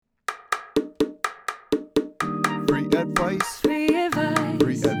Free advice. Free advice.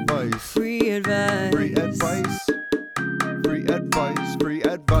 Free advice. Free advice. Free advice. Free advice. Free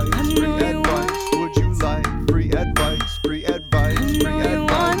advice. I Free know you advice. Would you like free advice? Free advice. I know Free you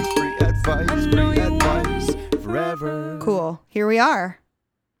advice. want. Free advice. I know Free you advice. Forever. Cool. Here we are.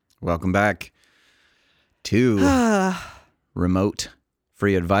 Welcome back to Remote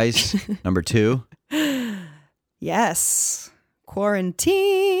Free Advice number 2. Yes.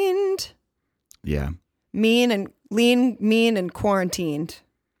 Quarantined. Yeah. Mean and quarantined.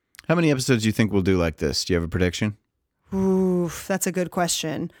 How many episodes do you think we'll do like this? Do you have a prediction? Oof, that's a good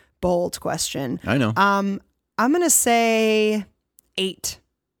question. Bold question. I know. I'm going to say 8.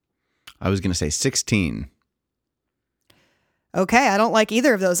 I was going to say 16. Okay, I don't like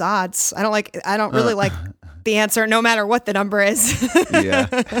either of those odds. I don't really like the answer no matter what the number is. Yeah.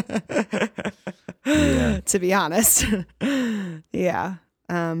 Yeah. To be honest. Yeah.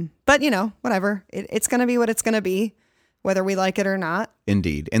 But whatever. It's going to be what it's going to be, whether we like it or not.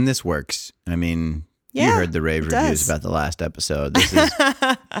 Indeed. And this works. I mean, you Yeah, heard the rave it reviews does. about the last episode. This is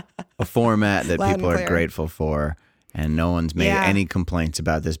a format that Loud people and are clear. grateful for. And no one's made Yeah. any complaints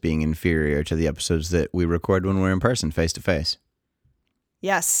about this being inferior to the episodes that we record when we're in person, face to face.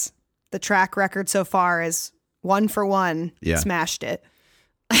 Yes. The track record so far is 1 for 1. Yeah. Smashed it.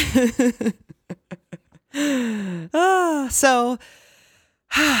 So,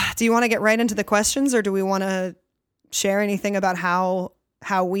 do you want to get right into the questions, or do we want to share anything about how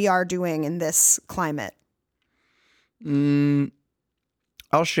we are doing in this climate?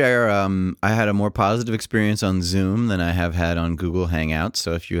 I'll share. I had a more positive experience on Zoom than I have had on Google Hangouts.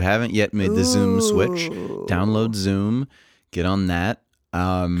 So if you haven't yet made the Zoom switch, Ooh. download Zoom, get on that.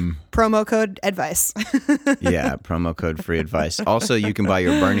 Promo code advice. Yeah, promo code free advice. Also, you can buy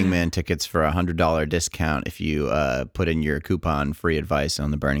your Burning Man tickets for $100 discount if you put in your coupon free advice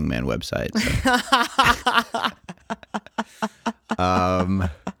on the Burning Man website. So.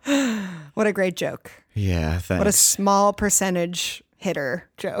 What a great joke. Yeah, thanks. What a small percentage hitter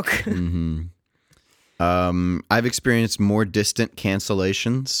joke. I've experienced more distant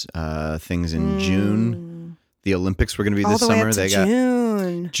cancellations. Things in June. The Olympics were going to be All this the way summer. up to They got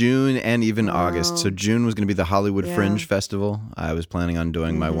June. June and even August. So June was going to be the Hollywood Yeah. Fringe Festival. I was planning on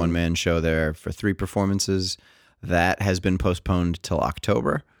doing my one-man show there for 3 performances. That has been postponed till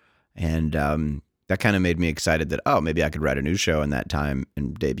October. And that kind of made me excited that, maybe I could write a new show in that time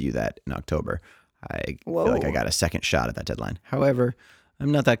and debut that in October. I feel like I got a second shot at that deadline. However,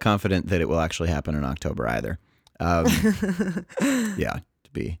 I'm not that confident that it will actually happen in October either. Yeah,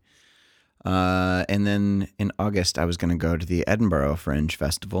 to be. And then in August, I was going to go to the Edinburgh Fringe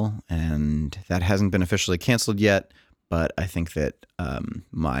Festival, and that hasn't been officially canceled yet. But I think that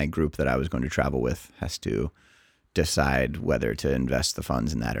my group that I was going to travel with has to decide whether to invest the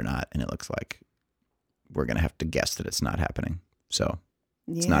funds in that or not. And it looks like we're going to have to guess that it's not happening. So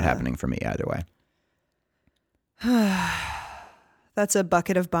it's not happening for me either way. That's a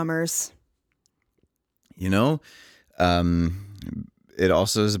bucket of bummers. It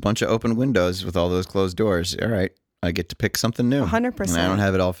also is a bunch of open windows with all those closed doors. All right, I get to pick something new. 100%. And I don't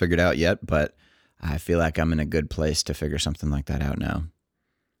have it all figured out yet, but I feel like I'm in a good place to figure something like that out now.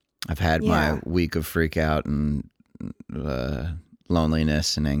 I've had my week of freak out and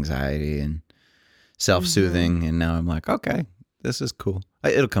loneliness and anxiety and self-soothing, and now I'm like, okay, this is cool.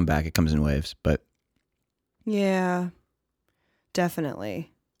 It'll come back. It comes in waves, but Yeah, definitely.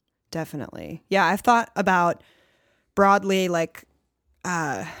 Yeah, I've thought about broadly, like,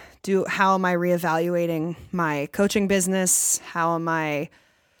 how am I reevaluating my coaching business? How am I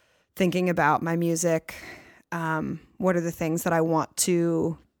thinking about my music? What are the things that I want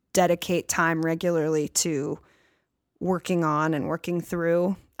to dedicate time regularly to working on and working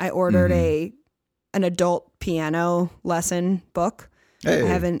through? I ordered an adult piano lesson book. hey, I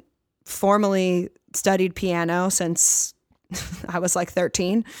haven't formally studied piano since I was like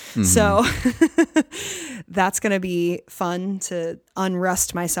 13. So that's going to be fun to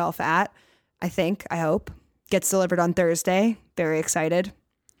unrust myself at, I hope. Gets delivered on Thursday. Very excited.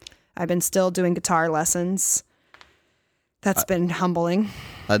 I've been still doing guitar lessons. That's been humbling.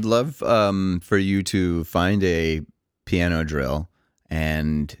 I'd love for you to find a piano drill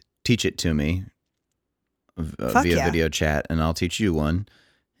and teach it to me via yeah. video chat, and I'll teach you one.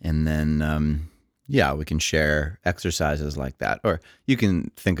 And then, we can share exercises like that. Or you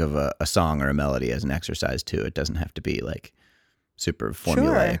can think of a song or a melody as an exercise too. It doesn't have to be like super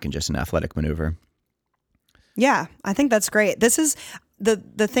formulaic and just an athletic maneuver. Yeah, I think that's great. This is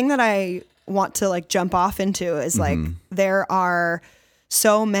the thing that I want to like jump off into is like there are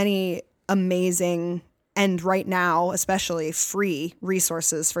so many amazing and right now especially free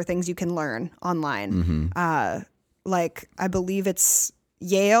resources for things you can learn online. like, I believe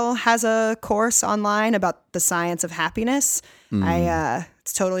Yale has a course online about the science of happiness.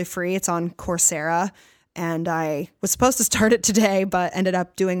 It's totally free. It's on Coursera. And I was supposed to start it today, but ended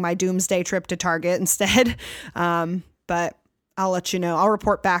up doing my doomsday trip to Target instead. But I'll let you know. I'll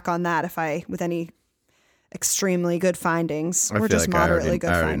report back on that with any extremely good findings or just moderately good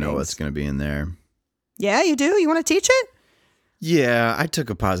findings. I already know what's going to be in there. Yeah, you do? You want to teach it? Yeah, I took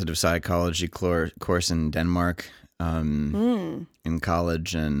a positive psychology course in Denmark in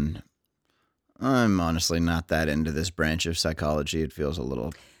college, and I'm honestly not that into this branch of psychology. It feels a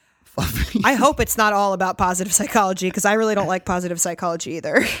little fluffy. I hope it's not all about positive psychology, because I really don't like positive psychology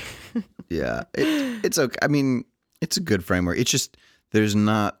either. Yeah, it's okay. I mean, it's a good framework. It's just there's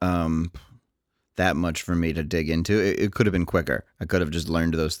not that much for me to dig into. It could have been quicker. I could have just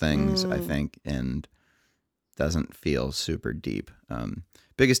learned those things, I think, and doesn't feel super deep.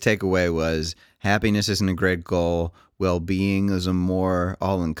 Biggest takeaway was happiness isn't a great goal. Well-being is a more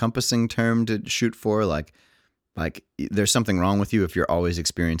all-encompassing term to shoot for. Like there's something wrong with you if you're always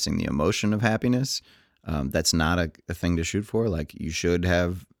experiencing the emotion of happiness. That's not a thing to shoot for. Like, you should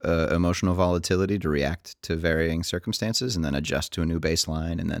have emotional volatility to react to varying circumstances and then adjust to a new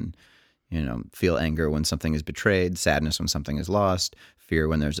baseline, and then, feel anger when something is betrayed, sadness when something is lost, fear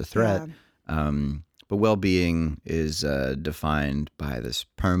when there's a threat. Yeah. But well-being is defined by this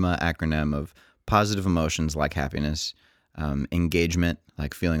PERMA acronym of positive emotions like happiness, engagement,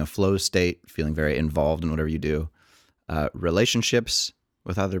 like feeling a flow state, feeling very involved in whatever you do, relationships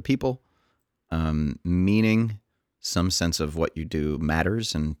with other people, meaning, some sense of what you do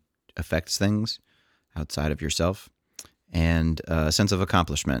matters and affects things outside of yourself, and a sense of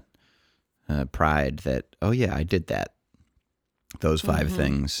accomplishment, pride that, oh yeah, I did that. Those five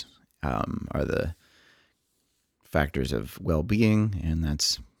things are the factors of well-being, and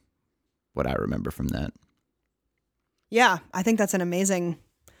that's what I remember from that. Yeah, I think that's an amazing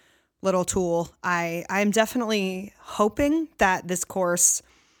little tool. I'm definitely hoping that this course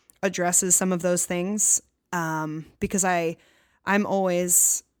addresses some of those things, because I'm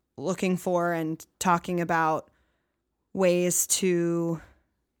always looking for and talking about ways to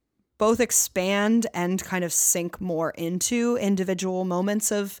both expand and kind of sink more into individual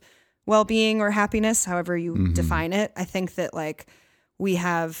moments of well-being or happiness, however you define it. I think that, like, we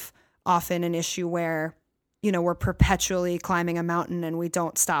have often an issue where, we're perpetually climbing a mountain and we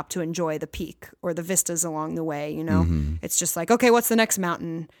don't stop to enjoy the peak or the vistas along the way. It's just like, okay, what's the next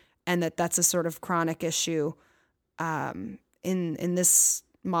mountain? And that's a sort of chronic issue in this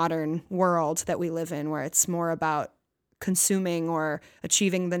modern world that we live in, where it's more about consuming or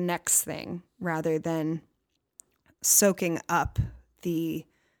achieving the next thing rather than soaking up the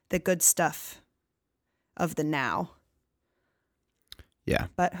good stuff of the now. Yeah.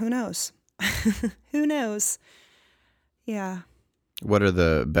 But who knows? Who knows? Yeah. What are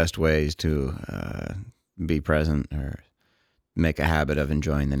the best ways to be present or make a habit of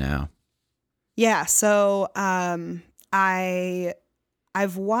enjoying the now? Yeah. So I've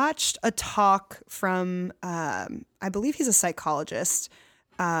watched a talk from, I believe he's a psychologist,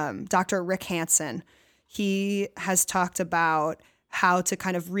 Dr. Rick Hansen. He has talked about how to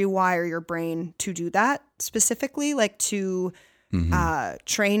kind of rewire your brain to do that specifically, like to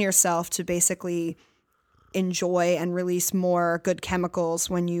train yourself to basically enjoy and release more good chemicals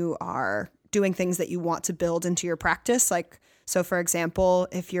when you are doing things that you want to build into your practice. Like, so for example,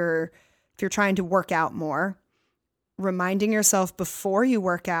 if you're trying to work out more, reminding yourself before you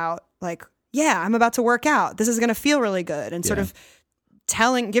work out, like, yeah, I'm about to work out. This is going to feel really good. And sort of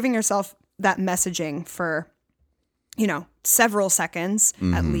giving yourself that messaging for, several seconds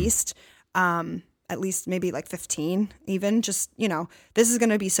at least maybe like 15 even, just, this is going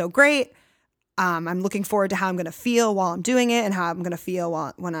to be so great. I'm looking forward to how I'm going to feel while I'm doing it and how I'm going to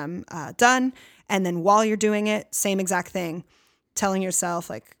feel when I'm done. And then while you're doing it, same exact thing. Telling yourself,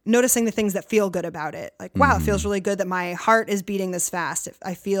 like, noticing the things that feel good about it. Like, wow, it feels really good that my heart is beating this fast.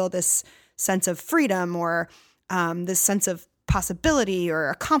 I feel this sense of freedom or this sense of possibility or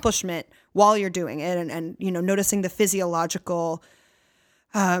accomplishment while you're doing it. And noticing the physiological,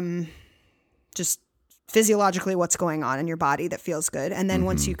 just physiologically what's going on in your body that feels good. And then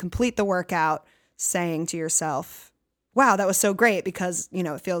once you complete the workout, saying to yourself, wow, that was so great because,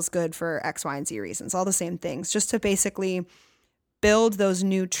 it feels good for X, Y, and Z reasons. All the same things, just to basically build those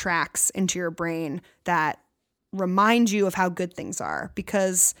new tracks into your brain that remind you of how good things are,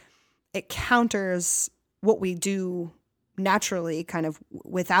 because it counters what we do naturally, kind of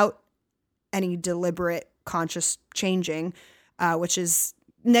without any deliberate conscious changing, which is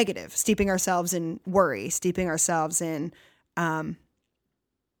negative, steeping ourselves in worry, steeping ourselves in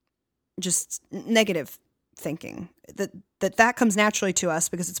just negative thinking. That comes naturally to us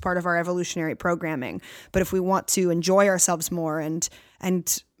because it's part of our evolutionary programming. But if we want to enjoy ourselves more and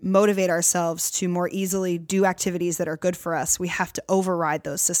motivate ourselves to more easily do activities that are good for us, we have to override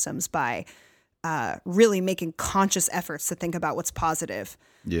those systems by really making conscious efforts to think about what's positive.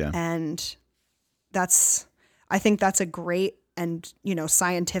 Yeah. And I think that's a great and,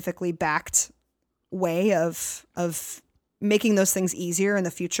 scientifically backed way of making those things easier in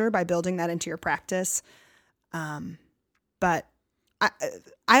the future by building that into your practice. But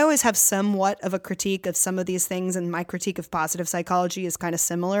I always have somewhat of a critique of some of these things, and my critique of positive psychology is kind of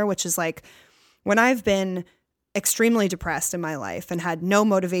similar, which is like when I've been extremely depressed in my life and had no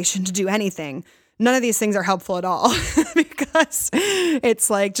motivation to do anything, none of these things are helpful at all because it's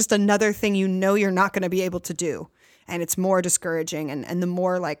like just another thing you're not going to be able to do. And it's more discouraging. And the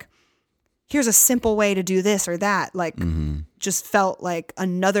more like, here's a simple way to do this or that, like just felt like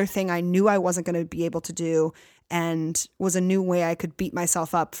another thing I knew I wasn't going to be able to do, and was a new way I could beat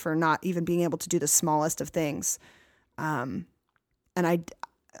myself up for not even being able to do the smallest of things. And a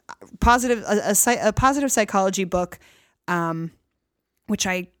positive psychology book, which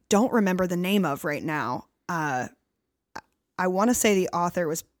I don't remember the name of right now. I want to say the author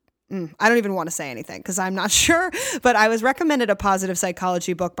was, I don't even want to say anything because I'm not sure, but I was recommended a positive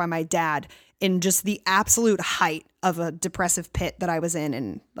psychology book by my dad in just the absolute height of a depressive pit that I was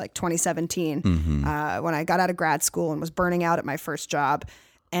in like 2017 when I got out of grad school and was burning out at my first job.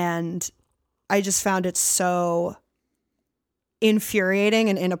 And I just found it so infuriating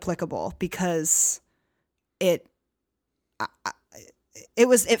and inapplicable because it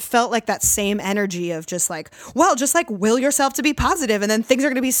felt like that same energy of just like, well, just like will yourself to be positive and then things are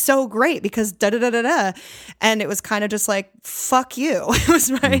going to be so great because da da da da da. And it was kind of just like, fuck you. It was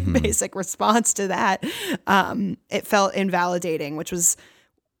my basic response to that. It felt invalidating, which was,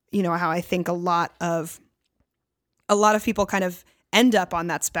 how I think a lot of people kind of end up on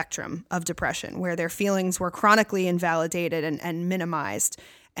that spectrum of depression where their feelings were chronically invalidated and minimized.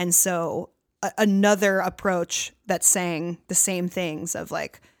 And so another approach that's saying the same things of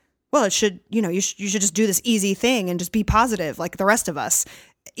like, well, it should, you should just do this easy thing and just be positive like the rest of us.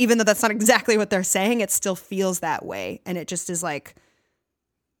 Even though that's not exactly what they're saying, it still feels that way. And it just is like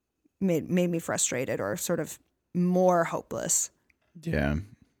made me frustrated or sort of more hopeless. Yeah.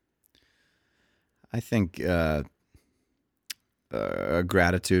 I think a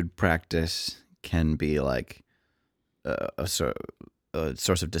gratitude practice can be like a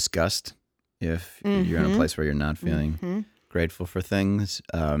source of disgust if you're in a place where you're not feeling grateful for things.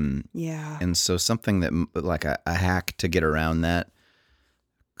 Yeah. And so something that like a hack to get around that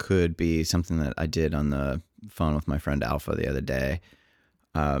could be something that I did on the phone with my friend Alpha the other day.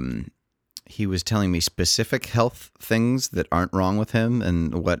 He was telling me specific health things that aren't wrong with him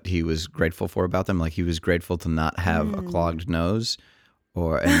and what he was grateful for about them. Like he was grateful to not have a clogged nose,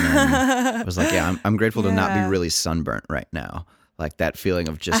 and then I was like, yeah, I'm grateful to not be really sunburnt right now. Like that feeling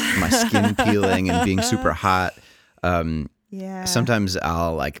of just my skin peeling and being super hot. Sometimes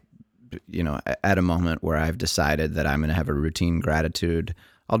I'll like, at a moment where I've decided that I'm going to have a routine gratitude,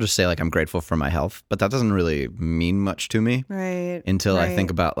 I'll just say like, I'm grateful for my health, but that doesn't really mean much to me. Right. Until I think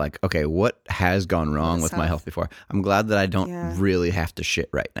about like, okay, what has gone wrong with my health before? I'm glad that I don't really have to shit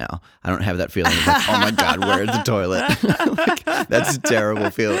right now. I don't have that feeling of like, oh my God, where's the toilet? Like, that's a terrible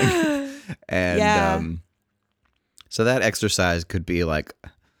feeling. And, so that exercise could be like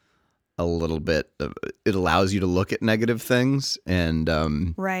a little bit it allows you to look at negative things and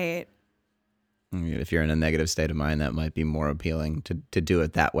right. If you're in a negative state of mind, that might be more appealing to do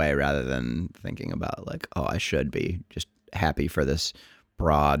it that way rather than thinking about like, oh, I should be just happy for this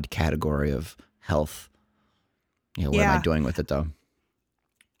broad category of health. What am I doing with it though?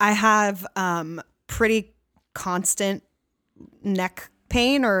 I have pretty constant neck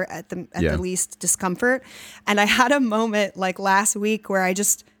pain or at the least discomfort. And I had a moment like last week where I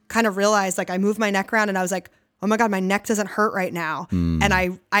just kind of realized like I moved my neck around and I was like, oh my God, my neck doesn't hurt right now. And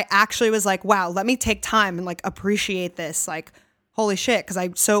I actually was like, wow, let me take time and like appreciate this. Like, holy shit. Cause I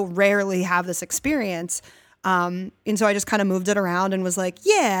so rarely have this experience. And so I just kind of moved it around and was like,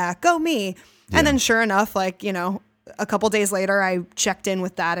 yeah, go me. And then sure enough, like, a couple days later, I checked in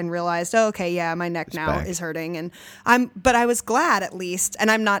with that and realized, oh, okay, yeah, my neck now is hurting. And but I was glad at least.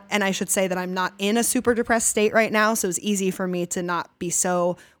 And I should say that I'm not in a super depressed state right now. So it's easy for me to not be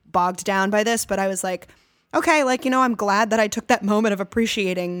so bogged down by this. But I was like, okay, like, I'm glad that I took that moment of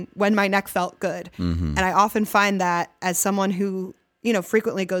appreciating when my neck felt good. And I often find that as someone who,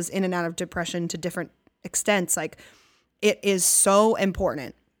 frequently goes in and out of depression to different extents, like it is so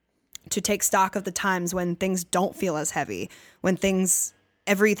important to take stock of the times when things don't feel as heavy, when things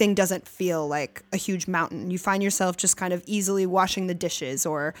everything doesn't feel like a huge mountain. You find yourself just kind of easily washing the dishes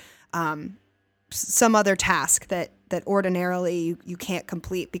or some other task that ordinarily you can't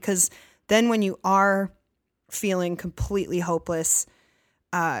complete, because then when you are feeling completely hopeless,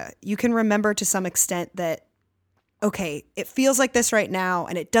 you can remember to some extent that, okay, it feels like this right now,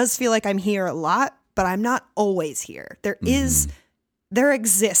 and it does feel like I'm here a lot, but I'm not always here. There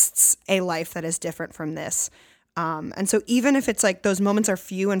exists a life that is different from this. And so even if it's like those moments are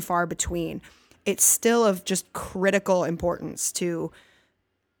few and far between, it's still of just critical importance to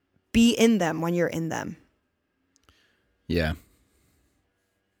be in them when you're in them. Yeah.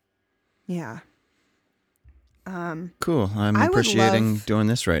 Yeah. Cool. I'm I would appreciating love- doing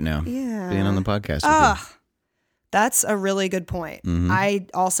this right now. Yeah. Being on the podcast with Ah, that's a really good point. Mhm. I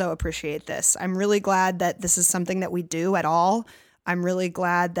also appreciate this. I'm really glad that this is something that we do at all. I'm really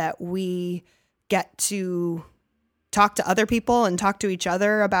glad that we get to talk to other people and talk to each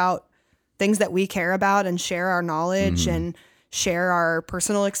other about things that we care about and share our knowledge and share our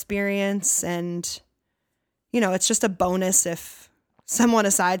personal experience. And, it's just a bonus if someone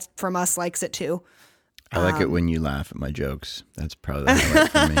aside from us likes it too. I like it when you laugh at my jokes. That's probably the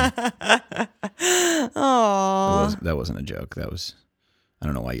highlight for me. Oh, That wasn't a joke. I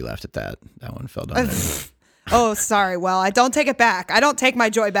don't know why you laughed at that. That one fell down. oh, sorry. Well, I don't take it back. I don't take my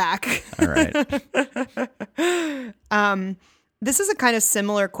joy back. All right. This is a kind of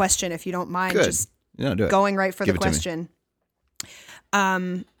similar question, if you don't mind. Good. Just No, do it. going right for Give the it to me.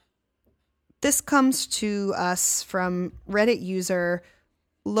 question. This comes to us from Reddit user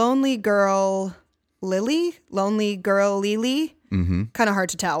Lonely Girl Lily. Mm-hmm. Kind of hard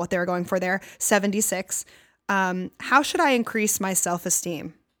to tell what they were going for there. 76. How should I increase my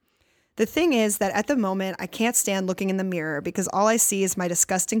self-esteem? The thing is that at the moment, I can't stand looking in the mirror because all I see is my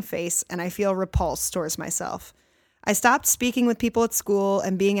disgusting face and I feel repulsed towards myself. I stopped speaking with people at school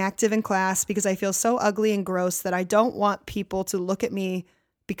and being active in class because I feel so ugly and gross that I don't want people to look at me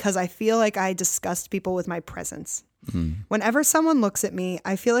because I feel like I disgust people with my presence. Whenever someone looks at me,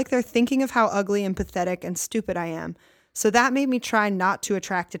 I feel like they're thinking of how ugly and pathetic and stupid I am. So that made me try not to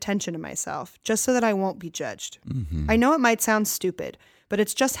attract attention to myself, just so that I won't be judged. I know it might sound stupid, but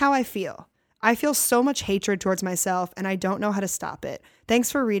it's just how I feel. I feel so much hatred towards myself, and I don't know how to stop it.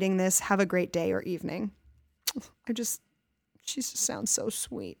 Thanks for reading this. Have a great day or evening. She just sounds so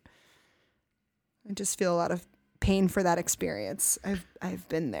sweet. I just feel a lot of pain for that experience. I've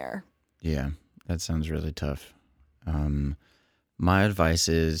been there. Yeah, that sounds really tough. My advice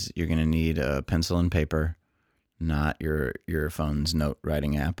is you're going to need a pencil and paper, not your phone's note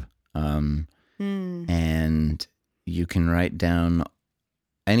writing app. And you can write down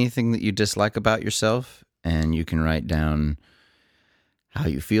anything that you dislike about yourself, and you can write down how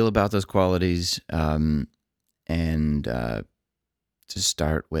you feel about those qualities, and to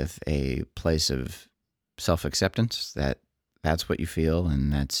start with a place of self-acceptance that's what you feel,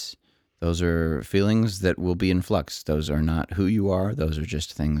 and those are feelings that will be in flux. Those are not who you are. Those are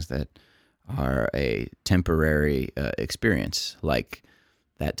just things that are a temporary experience, like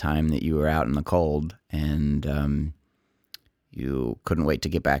that time that you were out in the cold and you couldn't wait to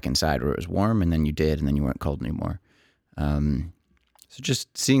get back inside where it was warm, and then you did, and then you weren't cold anymore. So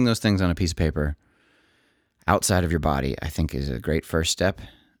just seeing those things on a piece of paper outside of your body, I think, is a great first step.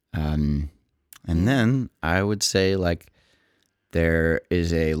 And then I would say, there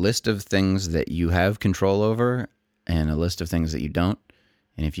is a list of things that you have control over and a list of things that you don't.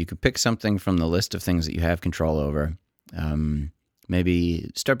 And if you could pick something from the list of things that you have control over,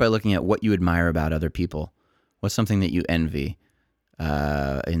 maybe start by looking at what you admire about other people. What's something that you envy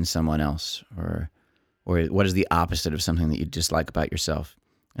in someone else? Or what is the opposite of something that you dislike about yourself?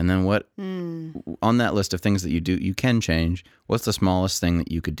 And then what, on that list of things that you can change, what's the smallest thing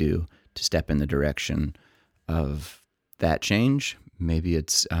that you could do to step in the direction of that change? Maybe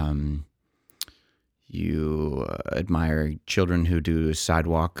it's you admire children who do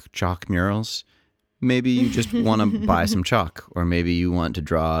sidewalk chalk murals. Maybe you just want to buy some chalk, or maybe you want to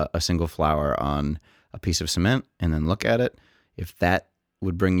draw a single flower on a piece of cement and then look at it. If that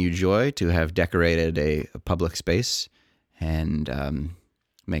would bring you joy to have decorated a public space and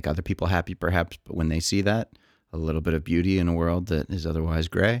make other people happy, perhaps, but when they see that, a little bit of beauty in a world that is otherwise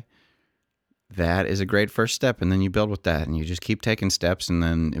gray, that is a great first step. And then you build with that, and you just keep taking steps, and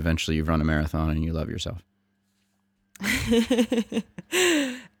then eventually you've run a marathon and you love yourself.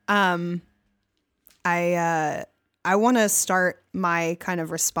 I want to start my kind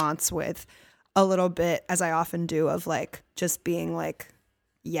of response with a little bit, as I often do, of just being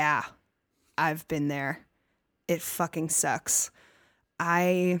yeah, I've been there. It fucking sucks.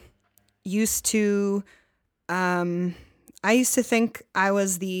 I used to, I used to think I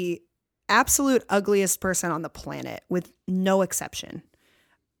was the absolute ugliest person on the planet with no exception.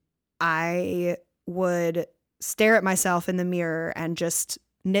 I would stare at myself in the mirror and just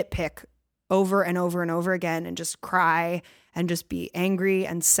nitpick over and over and over again and just cry and just be angry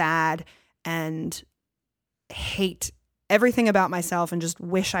and sad and hate everything about myself and just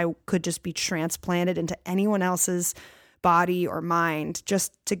wish I could just be transplanted into anyone else's body or mind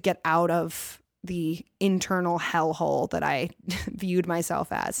just to get out of the internal hellhole that I viewed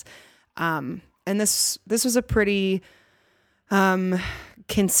myself as. And this was a pretty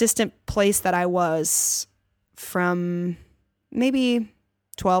consistent place that I was from maybe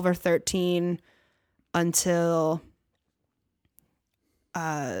 12 or 13 until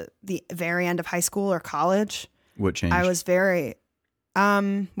the very end of high school or college. What changed? I was very,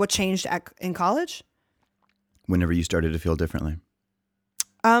 what changed in college? Whenever you started to feel differently.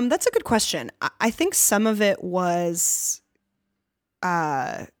 That's a good question. I think some of it was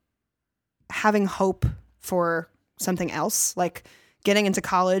having hope for something else, like getting into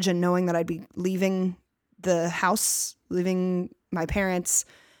college and knowing that I'd be leaving the house, leaving my parents,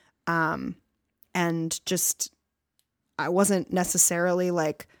 and just I wasn't necessarily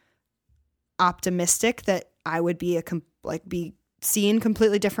like optimistic that I would be be seen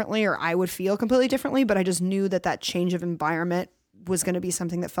completely differently or I would feel completely differently, but I just knew that change of environment was going to be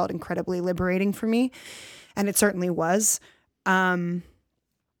something that felt incredibly liberating for me. And it certainly was. 'Cause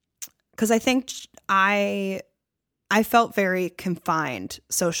I think I felt very confined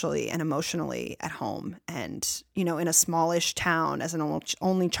socially and emotionally at home and, in a smallish town as an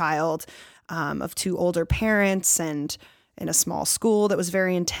only child, of two older parents and in a small school that was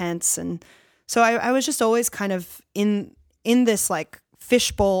very intense. And so I was just always kind of in this like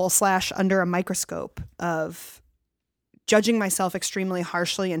fishbowl / under a microscope of judging myself extremely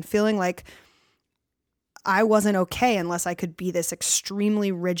harshly and feeling like I wasn't okay unless I could be this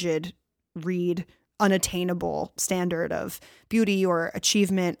extremely rigid, unattainable standard of beauty or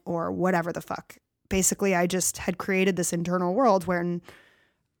achievement or whatever the fuck. Basically, I just had created this internal world where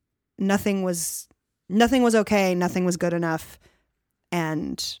nothing was okay, nothing was good enough,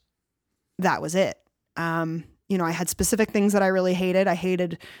 and that was it. I had specific things that I really hated. I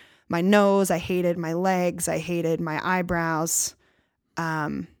hated my nose. I hated my legs. I hated my eyebrows.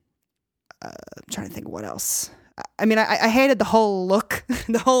 I'm trying to think what else. I mean, I hated the whole look,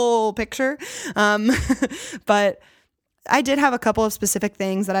 the whole picture. But I did have a couple of specific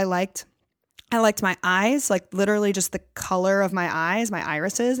things that I liked. I liked my eyes, like literally just the color of my eyes, my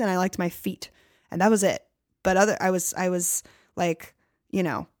irises, and I liked my feet. And that was it. But I was like,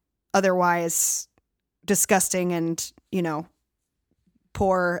 otherwise disgusting and,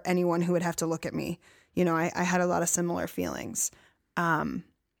 poor anyone who would have to look at me. I had a lot of similar feelings. And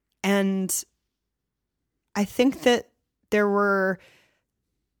I think that it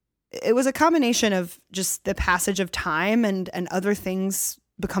was a combination of just the passage of time and other things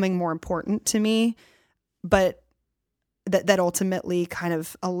becoming more important to me, but that ultimately kind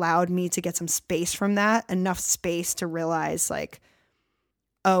of allowed me to get some space from that, enough space to realize like,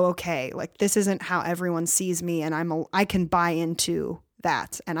 oh, okay, like this isn't how everyone sees me, and I can buy into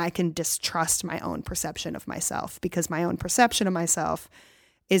that, and I can distrust my own perception of myself, because my own perception of myself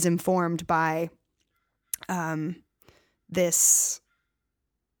is informed by this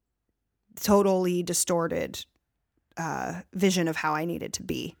totally distorted vision of how I needed to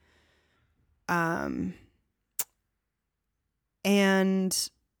be. And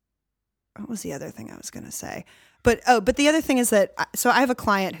what was the other thing I was going to say? But the other thing is that, so I have a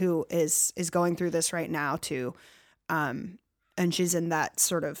client who is going through this right now too. And she's in that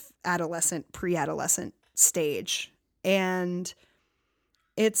sort of pre-adolescent stage. And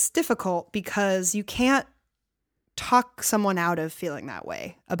it's difficult because you can't talk someone out of feeling that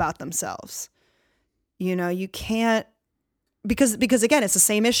way about themselves. You can't, because again, it's the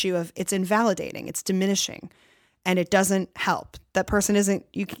same issue of it's invalidating, it's diminishing, and it doesn't help. That person isn't,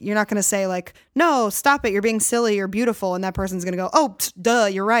 you're not going to say like, no, stop it, you're being silly, you're beautiful. And that person's going to go, oh, duh,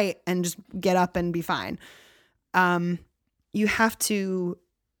 you're right. And just get up and be fine. You have to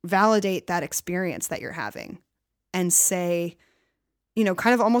validate that experience that you're having and say,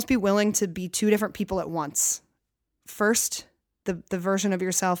 kind of almost be willing to be two different people at once. First, the version of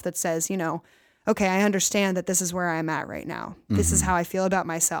yourself that says, okay, I understand that this is where I'm at right now. This is how I feel about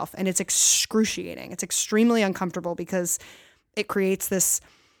myself. And it's excruciating. It's extremely uncomfortable because it creates this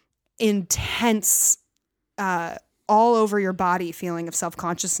intense, all over your body feeling of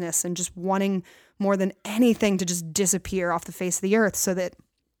self-consciousness and just wanting more than anything to just disappear off the face of the earth so that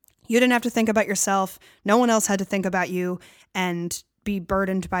you didn't have to think about yourself. No one else had to think about you. And be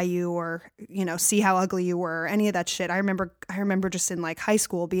burdened by you or, see how ugly you were, or any of that shit. I remember just in like high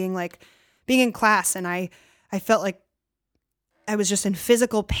school being in class, and I felt like I was just in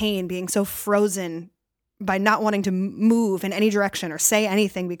physical pain, being so frozen by not wanting to move in any direction or say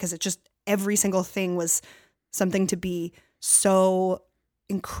anything, because it just, every single thing was something to be so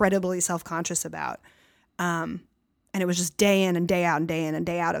incredibly self-conscious about. And it was just day in and day out and day in and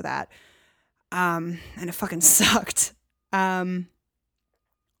day out of that. And it fucking sucked.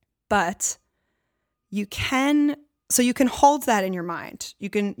 But you can hold that in your mind. You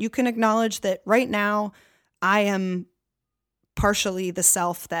can acknowledge that right now I am partially the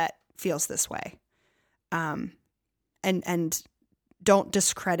self that feels this way. And don't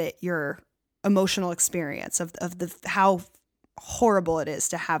discredit your emotional experience of how horrible it is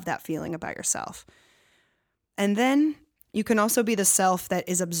to have that feeling about yourself. And then you can also be the self that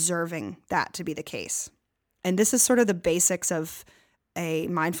is observing that to be the case. And this is sort of the basics of a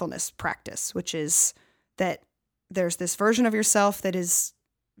mindfulness practice, which is that there's this version of yourself that is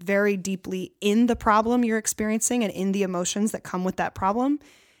very deeply in the problem you're experiencing and in the emotions that come with that problem.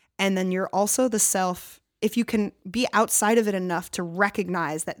 And then you're also the self, if you can be outside of it enough to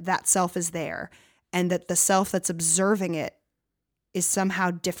recognize that that self is there and that the self that's observing it is somehow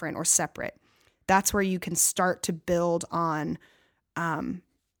different or separate. That's where you can start to build on,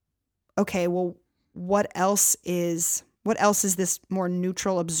 okay, well, what else is this more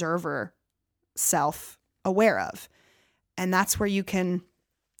neutral observer self aware of? And that's where you can,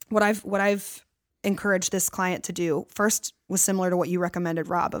 what I've encouraged this client to do first was similar to what you recommended,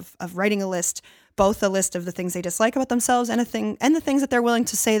 Rob, of writing a list, both a list of the things they dislike about themselves and the things that they're willing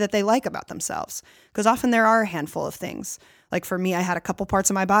to say that they like about themselves. Because often there are a handful of things. Like for me, I had a couple parts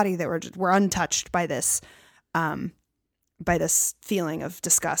of my body that were untouched by this feeling of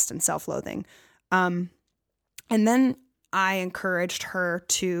disgust and self-loathing. And then I encouraged her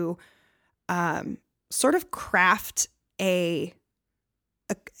to sort of craft a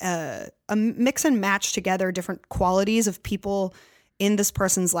mix and match together different qualities of people in this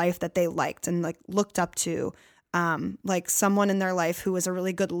person's life that they liked and like looked up to. Like someone in their life who was a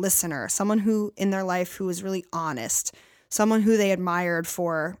really good listener, someone who in their life who was really honest, someone who they admired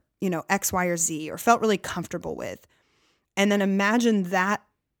for, X, Y, or Z, or felt really comfortable with. And then imagine that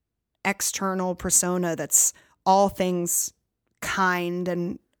external persona that's all things kind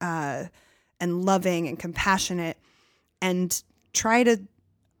and loving and compassionate, and try to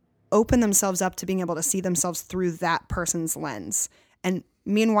open themselves up to being able to see themselves through that person's lens. And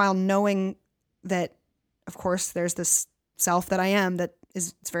meanwhile, knowing that, of course, there's this self that I am that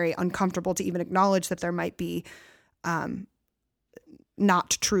it's very uncomfortable to even acknowledge that there might be not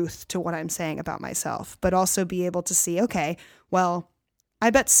truth to what I'm saying about myself, but also be able to see, okay, well, I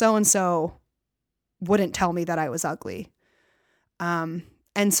bet so-and-so wouldn't tell me that I was ugly. And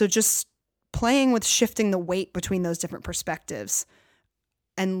so just playing with shifting the weight between those different perspectives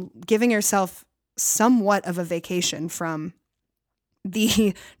and giving yourself somewhat of a vacation from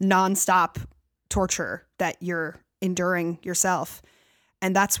the nonstop torture that you're enduring yourself.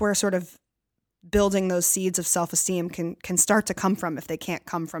 And that's where sort of building those seeds of self-esteem can start to come from, if they can't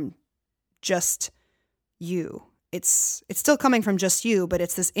come from just you. It's still coming from just you, but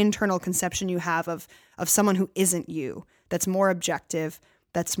it's this internal conception you have of someone who isn't you, that's more objective,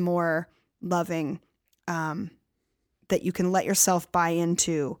 that's more loving, that you can let yourself buy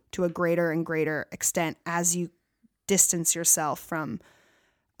into to a greater and greater extent as you distance yourself from,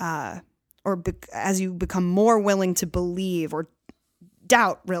 as you become more willing to believe or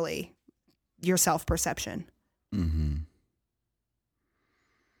doubt, really, your self-perception. Mm-hmm.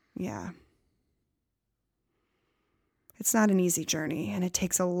 Yeah. It's not an easy journey, and it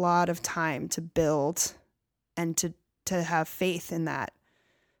takes a lot of time to build and to have faith in that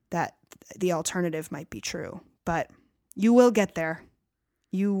the alternative might be true. But you will get there.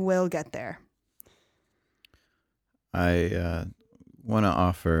 You will get there. I want to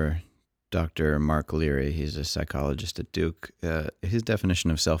offer Dr. Mark Leary, he's a psychologist at Duke. His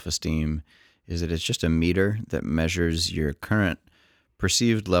definition of self-esteem is that it's just a meter that measures your current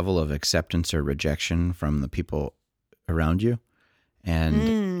perceived level of acceptance or rejection from the people around you.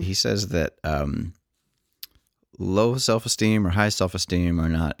 And he says that low self-esteem or high self-esteem are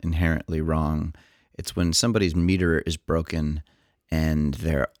not inherently wrong. It's when somebody's meter is broken and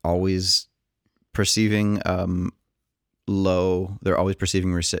they're always perceiving low, they're always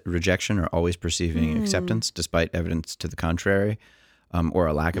perceiving rejection or always perceiving acceptance despite evidence to the contrary, or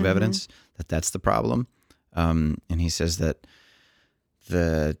a lack of evidence, that's the problem. And he says that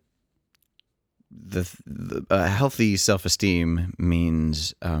the healthy self-esteem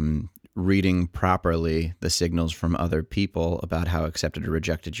means reading properly the signals from other people about how accepted or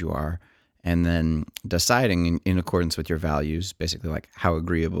rejected you are, and then deciding in accordance with your values, basically like how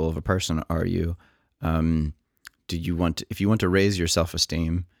agreeable of a person are you. Do you want to, if you want to raise your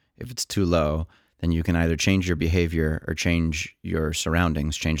self-esteem, if it's too low, then you can either change your behavior or change your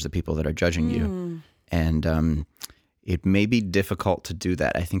surroundings, change the people that are judging you. And it may be difficult to do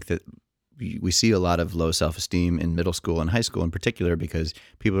that. I think that we see a lot of low self-esteem in middle school and high school in particular because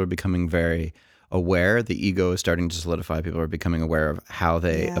people are becoming very aware. The ego is starting to solidify. People are becoming aware of how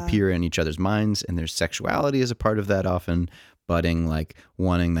they appear in each other's minds, and their sexuality is a part of that often, budding, like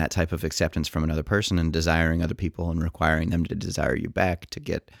wanting that type of acceptance from another person and desiring other people and requiring them to desire you back to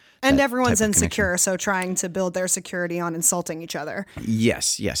get. And everyone's insecure, so trying to build their security on insulting each other.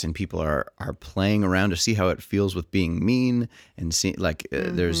 Yes, and people are playing around to see how it feels with being mean, and see like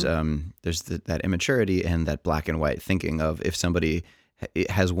there's that immaturity and that black and white thinking of if somebody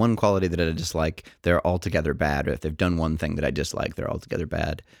has one quality that I dislike, they're altogether bad, or if they've done one thing that I dislike, they're altogether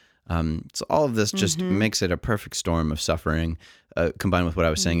bad. So all of this just makes it a perfect storm of suffering, combined with what I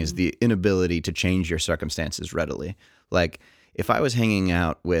was saying is the inability to change your circumstances readily. Like, if I was hanging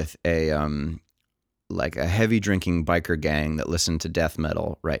out with a heavy drinking biker gang that listened to death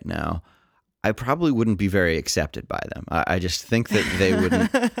metal right now, I probably wouldn't be very accepted by them. I just think that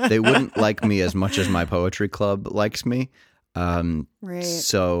they wouldn't like me as much as my poetry club likes me. Right.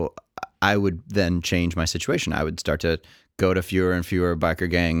 So I would then change my situation. I would start to go to fewer and fewer biker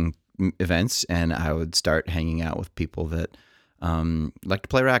gang events, and I would start hanging out with people that like to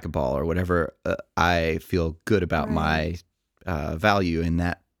play racquetball or whatever. I feel good about my value in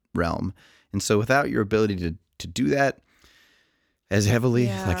that realm. And so without your ability to do that as heavily,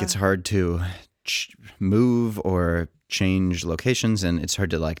 like it's hard to move or change locations, and it's hard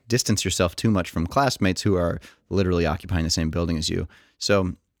to like distance yourself too much from classmates who are literally occupying the same building as you.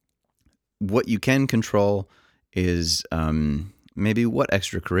 So what you can control is maybe what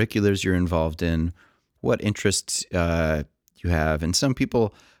extracurriculars you're involved in, what interests you have. And some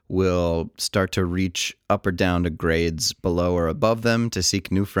people will start to reach up or down to grades below or above them to seek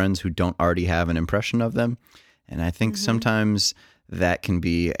new friends who don't already have an impression of them. And I think sometimes that can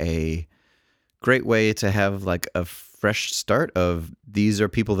be a great way to have like a fresh start of these are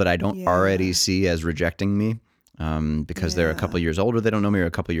people that I don't already see as rejecting me because they're a couple years older. They don't know me, or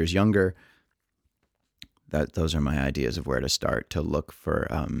a couple years younger. Those are my ideas of where to start to look for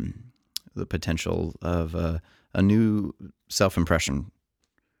the potential of a new self-impression.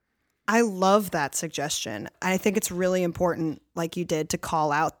 I love that suggestion. I think it's really important, like you did, to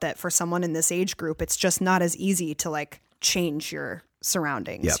call out that for someone in this age group, it's just not as easy to like change your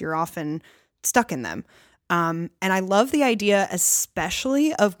surroundings. Yep. You're often stuck in them. And I love the idea,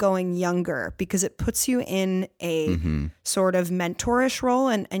 especially of going younger, because it puts you in a sort of mentorish role,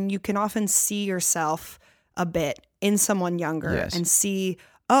 and you can often see yourself a bit in someone younger and see,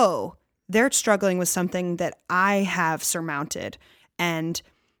 oh, they're struggling with something that I have surmounted. And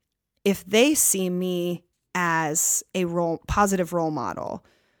if they see me as a positive role model,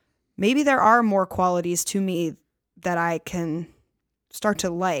 maybe there are more qualities to me that I can start to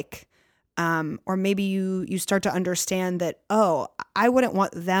like. Or maybe you start to understand that, oh, I wouldn't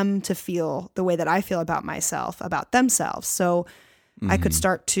want them to feel the way that I feel about myself, about themselves. So I could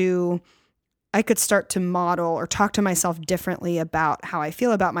start to model or talk to myself differently about how I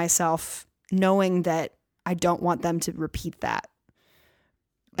feel about myself, knowing that I don't want them to repeat that.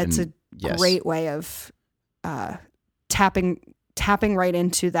 It's a great way of tapping right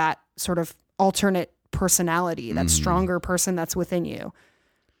into that sort of alternate personality, that stronger person that's within you.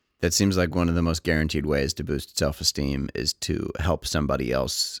 That seems like one of the most guaranteed ways to boost self-esteem is to help somebody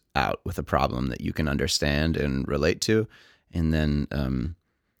else out with a problem that you can understand and relate to, and then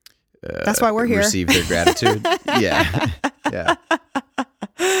that's why we're here. Receive their gratitude. Yeah.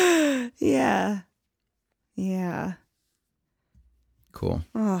 Cool.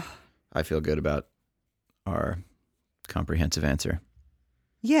 Oh. I feel good about our comprehensive answer.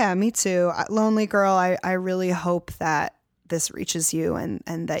 Yeah, me too. Lonely girl, I really hope that this reaches you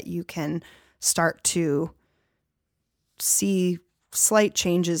and that you can start to see slight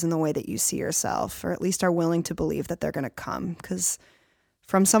changes in the way that you see yourself, or at least are willing to believe that they're going to come. Because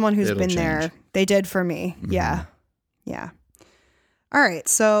from someone who's been there, they did for me. Yeah. All right.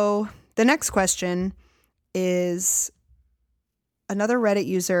 So the next question is another Reddit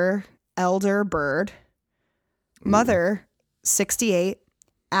user, Elder Bird. Mother, 68,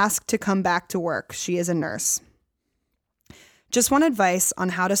 asked to come back to work. She is a nurse. Just want advice on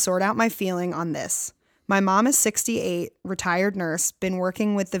how to sort out my feeling on this. My mom is 68, retired nurse, been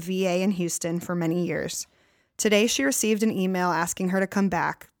working with the VA in Houston for many years. Today, she received an email asking her to come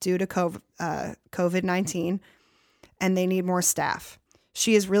back due to COVID-19, and they need more staff.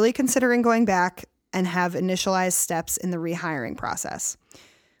 She is really considering going back and have initialized steps in the rehiring process.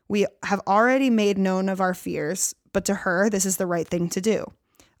 We have already made known of our fears, but to her, this is the right thing to do.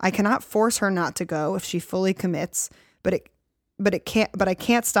 I cannot force her not to go if she fully commits, but I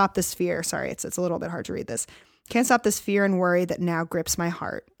can't stop this fear. Sorry, it's a little bit hard to read this. Can't stop this fear and worry that now grips my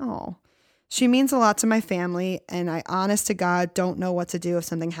heart. Oh, she means a lot to my family, and I, honest to God, don't know what to do if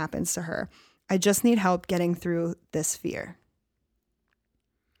something happens to her. I just need help getting through this fear.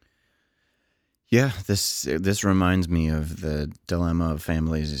 Yeah, this reminds me of the dilemma of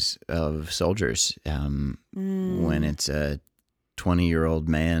families of soldiers. When it's a 20-year-old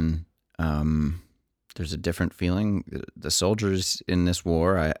man, there's a different feeling. The soldiers in this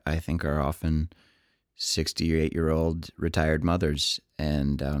war, I think, are often 68-year-old retired mothers,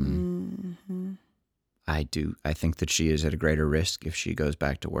 and I think that she is at a greater risk if she goes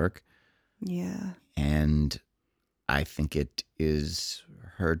back to work. Yeah, and I think it is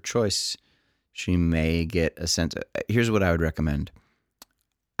her choice. She may get a sense. Here's what I would recommend.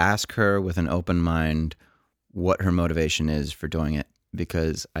 Ask her with an open mind what her motivation is for doing it.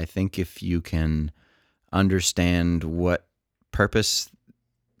 Because I think if you can understand what purpose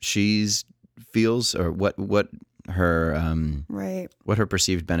she feels or what her what her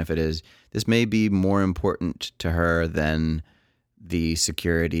perceived benefit is, this may be more important to her than the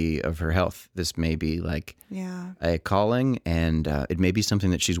security of her health. This may be like a calling, and it may be something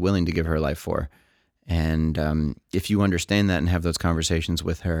that she's willing to give her life for. And if you understand that and have those conversations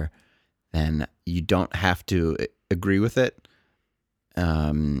with her, then you don't have to agree with it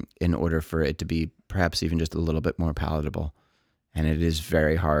in order for it to be perhaps even just a little bit more palatable. And it is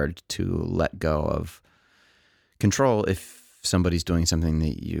very hard to let go of control if somebody's doing something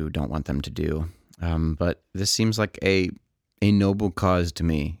that you don't want them to do. But this seems like a noble cause to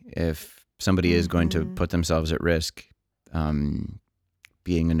me. If somebody is going to put themselves at risk,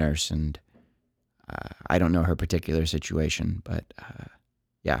 being a nurse, and I don't know her particular situation, but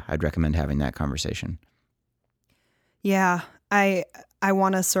yeah, I'd recommend having that conversation. Yeah, I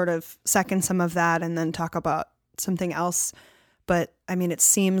want to sort of second some of that and then talk about something else. But I mean, it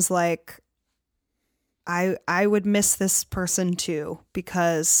seems like I would miss this person too,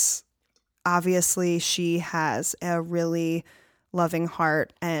 because obviously she has a really loving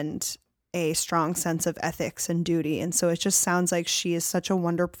heart and a strong sense of ethics and duty. And so it just sounds like she is such a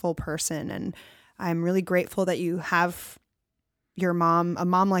wonderful person. And I'm really grateful that you have a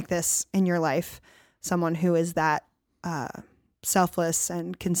mom like this in your life, someone who is that selfless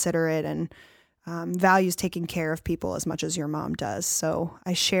and considerate and values taking care of people as much as your mom does. So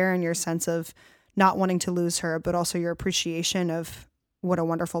I share in your sense of not wanting to lose her, but also your appreciation of what a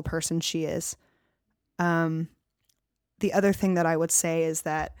wonderful person she is. The other thing that I would say is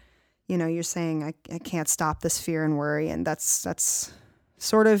that, you know, you're saying I can't stop this fear and worry, and that's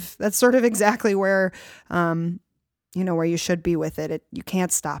sort of exactly where where you should be with it. You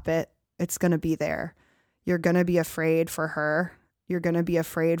can't stop it. It's going to be there. You're going to be afraid for her. You're going to be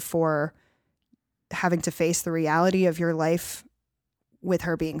afraid for having to face the reality of your life with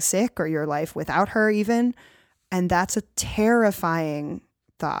her being sick, or your life without her even. And that's a terrifying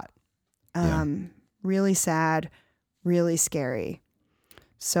thought. Really sad, really scary.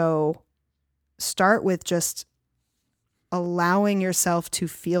 So start with just allowing yourself to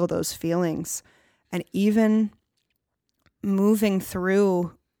feel those feelings, and even moving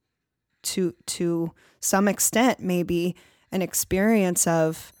through to some extent, maybe an experience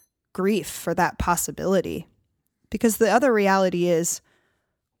of grief for that possibility. Because the other reality is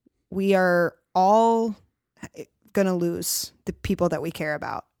we are all going to lose the people that we care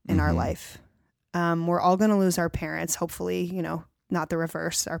about in our life. We're all going to lose our parents, hopefully, not the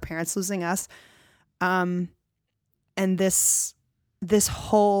reverse, our parents losing us. And this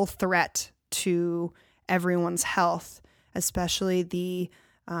whole threat to everyone's health, especially the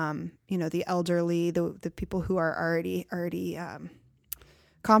elderly, the people who are already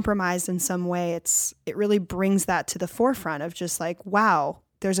compromised in some way, it really brings that to the forefront of just like, wow,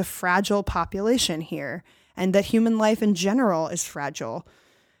 there's a fragile population here, and that human life in general is fragile.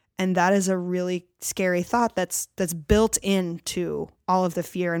 And that is a really scary thought that's built into all of the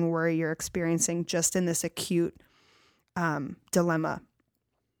fear and worry you're experiencing just in this acute dilemma.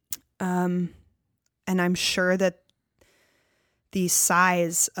 And I'm sure that the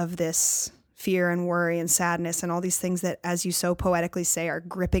size of this fear and worry and sadness and all these things that, as you so poetically say, are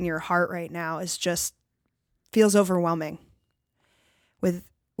gripping your heart right now is just feels overwhelming.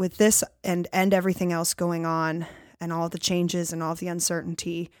 With this and everything else going on and all the changes and all the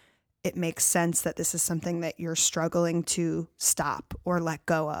uncertainty, it makes sense that this is something that you're struggling to stop or let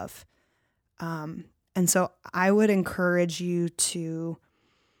go of. And so I would encourage you to,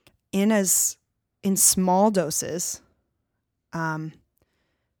 in small doses,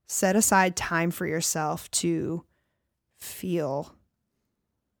 set aside time for yourself to feel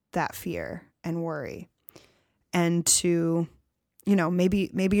that fear and worry, and to,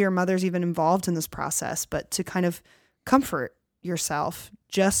 maybe your mother's even involved in this process, but to kind of comfort yourself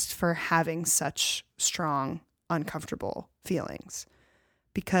just for having such strong, uncomfortable feelings.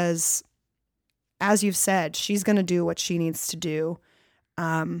 Because as you've said, she's going to do what she needs to do.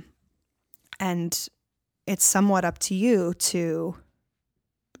 And it's somewhat up to you to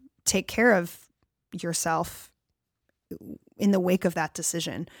take care of yourself in the wake of that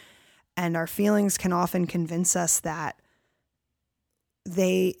decision. And our feelings can often convince us that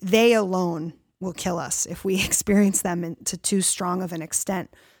they alone will kill us if we experience them to too strong of an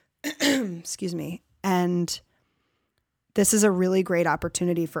extent. Excuse me. And this is a really great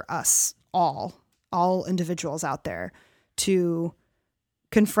opportunity for us all individuals out there, to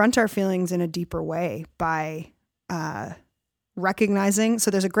confront our feelings in a deeper way by recognizing. So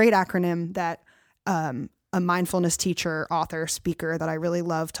there's a great acronym that a mindfulness teacher, author, speaker that I really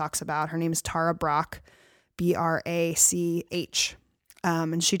love talks about. Her name is Tara Brach, BRACH.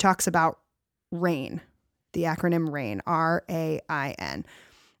 And she talks about RAIN, the acronym RAIN, RAIN.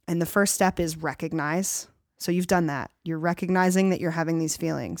 And the first step is recognize. So you've done that. You're recognizing that you're having these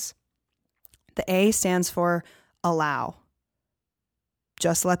feelings. The A stands for allow.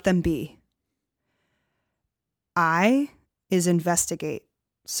 Just let them be. I is investigate.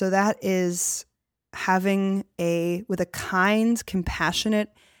 So that is having with a kind, compassionate,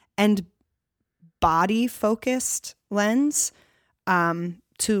 and body-focused lens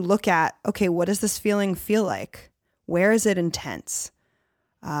to look at, okay, what does this feeling feel like? Where is it intense?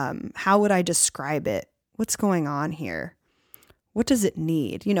 How would I describe it? What's going on here? What does it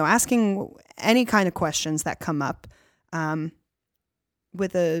need? Asking any kind of questions that come up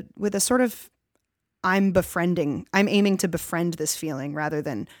with a sort of, I'm aiming to befriend this feeling rather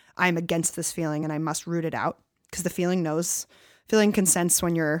than I'm against this feeling and I must root it out, because the feeling can sense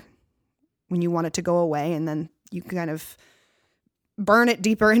when you want it to go away, and then you kind of burn it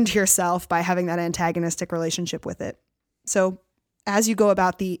deeper into yourself by having that antagonistic relationship with it. So as you go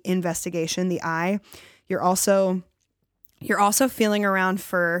about the investigation, the I, you're also feeling around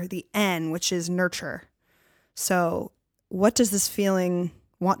for the N, which is nurture. So what does this feeling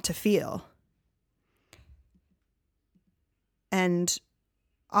want to feel? And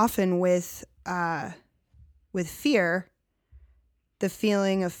often with fear, the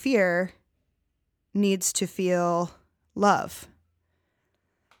feeling of fear needs to feel love.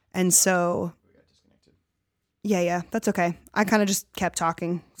 And so, yeah, that's okay. I kind of just kept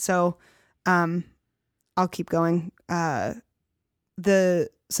talking. So, I'll keep going. So the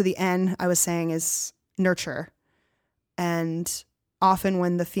N I was saying is nurture. And often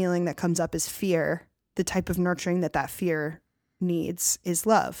when the feeling that comes up is fear, the type of nurturing that fear needs is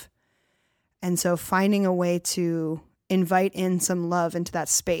love. And so finding a way to invite in some love into that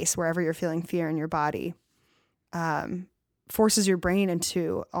space wherever you're feeling fear in your body forces your brain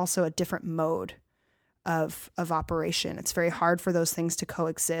into also a different mode of operation. It's very hard for those things to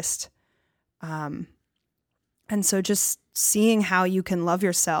coexist. And so just seeing how you can love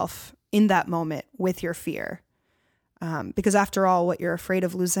yourself in that moment with your fear. Because after all, what you're afraid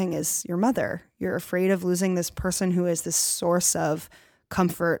of losing is your mother. You're afraid of losing this person who is this source of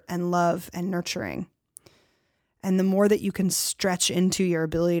comfort and love and nurturing. And the more that you can stretch into your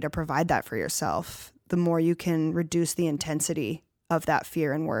ability to provide that for yourself, the more you can reduce the intensity of that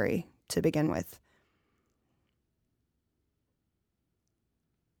fear and worry to begin with.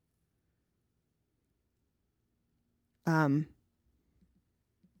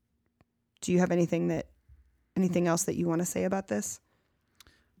 Do you have anything else that you want to say about this?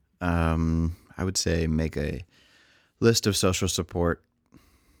 I would say make a list of social support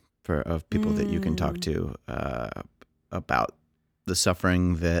of people that you can talk to about the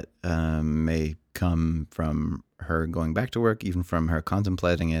suffering that may come from her going back to work, even from her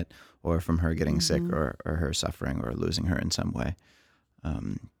contemplating it, or from her getting sick, or her suffering or losing her in some way.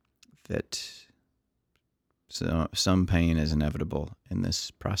 So some pain is inevitable in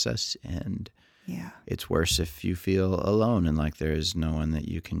this process, and it's worse if you feel alone and like there is no one that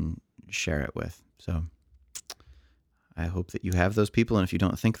you can share it with. So I hope that you have those people, and if you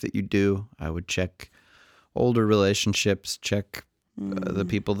don't think that you do, I would check older relationships, check the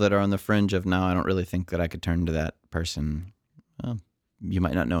people that are on the fringe of, now I don't really think that I could turn to that person. Well, you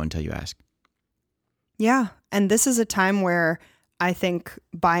might not know until you ask. Yeah, and this is a time where I think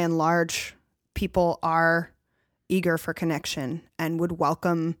by and large, people are eager for connection and would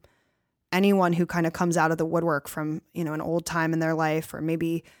welcome anyone who kind of comes out of the woodwork from, you know, an old time in their life, or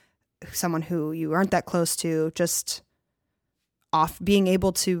maybe someone who you aren't that close to, just off being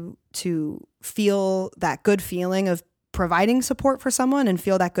able to feel that good feeling of providing support for someone and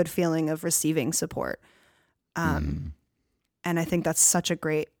feel that good feeling of receiving support. And I think that's such a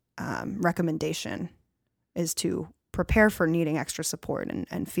great recommendation, is to prepare for needing extra support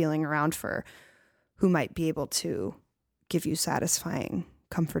and feeling around for who might be able to give you satisfying,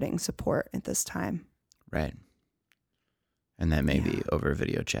 comforting support at this time. Right. And that may be over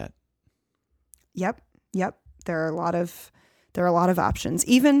video chat. Yep. There are a lot of options.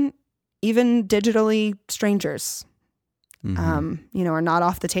 Even digitally, strangers, you know, are not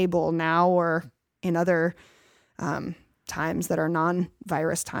off the table now or in other times that are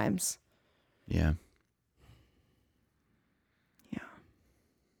non-virus times. Yeah.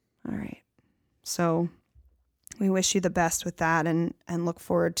 All right. So we wish you the best with that, and look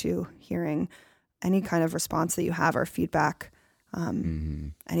forward to hearing any kind of response that you have or feedback,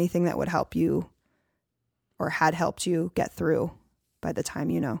 anything that would help you or had helped you get through by the time,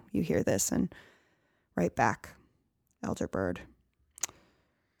 you know, you hear this, and write back, Elder Bird.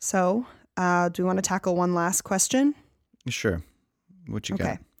 So do we want to tackle one last question? Sure. What you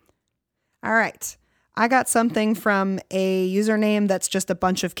got? All right. I got something from a username that's just a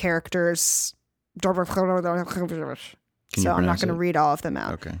bunch of characters. So I'm not going to read all of them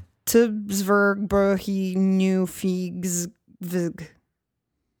out. Okay. Okay.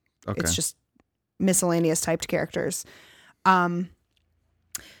 It's just miscellaneous typed characters. That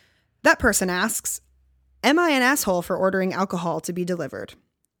person asks, am I an asshole for ordering alcohol to be delivered?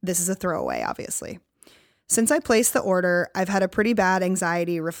 This is a throwaway, obviously. Since I placed the order, I've had a pretty bad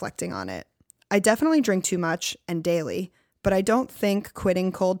anxiety reflecting on it. I definitely drink too much and daily, but I don't think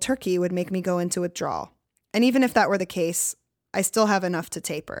quitting cold turkey would make me go into withdrawal. And even if that were the case, I still have enough to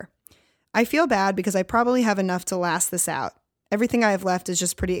taper. I feel bad because I probably have enough to last this out. Everything I have left is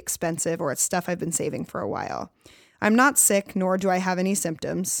just pretty expensive, or it's stuff I've been saving for a while. I'm not sick, nor do I have any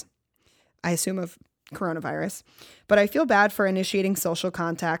symptoms, I assume of coronavirus, but I feel bad for initiating social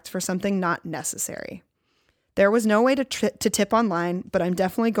contact for something not necessary. There was no way to tip online, but I'm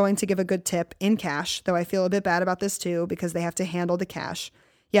definitely going to give a good tip in cash, though I feel a bit bad about this too because they have to handle the cash.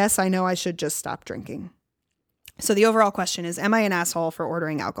 Yes, I know I should just stop drinking. So the overall question is, am I an asshole for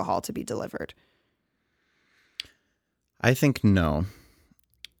ordering alcohol to be delivered? I think no.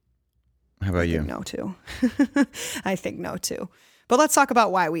 How about you? No, too. I think no, too. But let's talk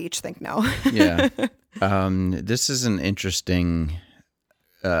about why we each think no. Yeah. This is an interesting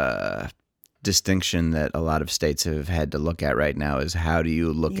distinction that a lot of states have had to look at right now, is how do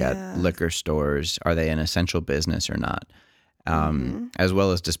you look at liquor stores? Are they an essential business or not? As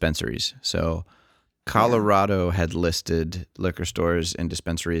well as dispensaries. So Colorado had listed liquor stores and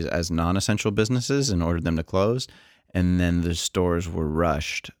dispensaries as non-essential businesses and ordered them to close. And then the stores were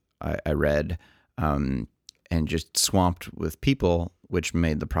rushed, I read, and just swamped with people, which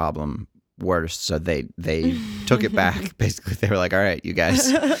made the problem worse. So they took it back. Basically, they were like, all right, you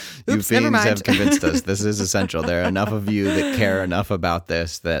guys, you fiends have convinced us this is essential. There are enough of you that care enough about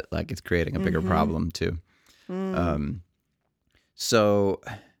this that like it's creating a bigger problem too. So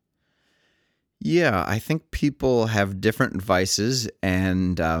yeah, I think people have different vices,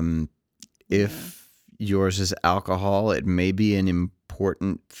 and if yours is alcohol, it may be an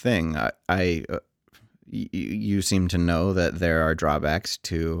important thing. You seem to know that there are drawbacks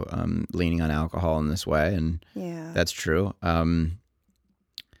to leaning on alcohol in this way, and that's true.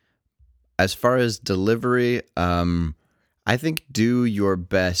 As far as delivery, I think do your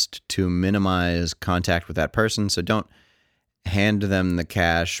best to minimize contact with that person. So don't hand them the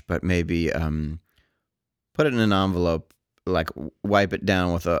cash, but maybe put it in an envelope, like wipe it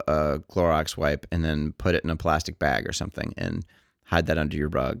down with a Clorox wipe, and then put it in a plastic bag or something, and hide that under your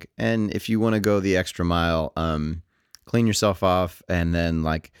rug. And if you want to go the extra mile, clean yourself off and then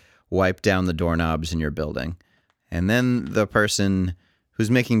like wipe down the doorknobs in your building. And then the person who's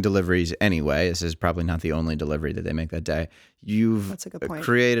making deliveries anyway, this is probably not the only delivery that they make that day, you've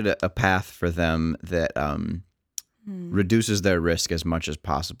created a path for them that reduces their risk as much as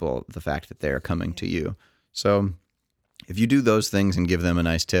possible, the fact that they're coming to you. So if you do those things and give them a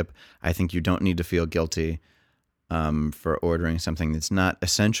nice tip, I think you don't need to feel guilty for ordering something that's not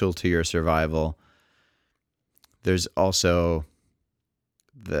essential to your survival. There's also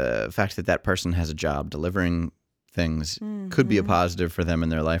the fact that that person has a job. Delivering things could be a positive for them in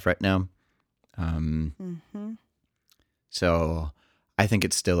their life right now. So I think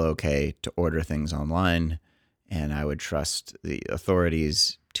it's still okay to order things online and I would trust the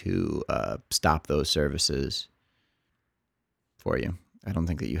authorities to stop those services for you. I don't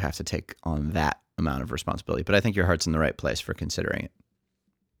think that you have to take on that amount of responsibility, but I think your heart's in the right place for considering it.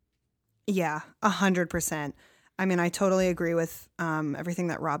 Yeah, 100%. I mean, I totally agree with everything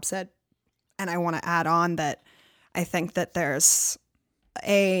that Rob said. And I want to add on that I think that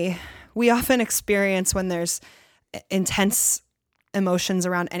we often experience when there's intense emotions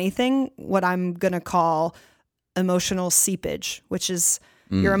around anything, what I'm going to call emotional seepage, which is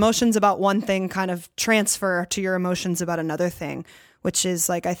your emotions about one thing kind of transfer to your emotions about another thing, which is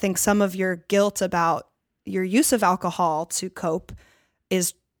like, I think some of your guilt about your use of alcohol to cope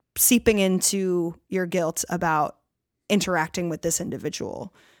is seeping into your guilt about interacting with this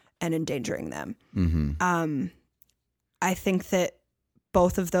individual and endangering them. Mm-hmm. I think that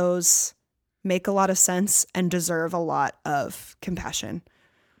both of those make a lot of sense and deserve a lot of compassion.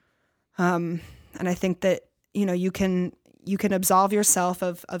 And I think that, you can absolve yourself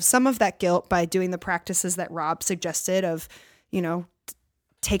of some of that guilt by doing the practices that Rob suggested of,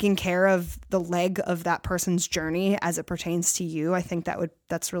 taking care of the leg of that person's journey as it pertains to you. I think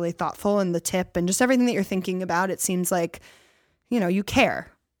that's really thoughtful. And the tip and just everything that you're thinking about, it seems like, you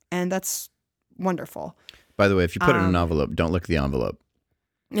care, and that's wonderful. By the way, if you put it in an envelope, don't lick the envelope.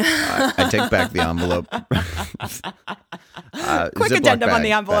 I take back the envelope. Quick Ziploc addendum on bag,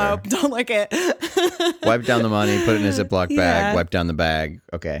 the envelope. better. Don't lick it. Wipe down the money, put it in a Ziploc bag, Yeah. wipe down the bag.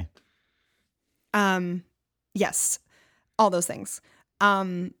 Okay. Yes, all those things.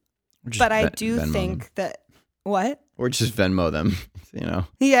 Or just But I do Venmo think them. that what? Or just Venmo them, Yeah.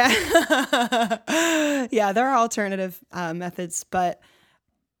 Yeah, there are alternative methods, but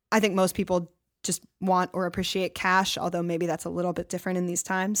I think most people just want or appreciate cash, although maybe that's a little bit different in these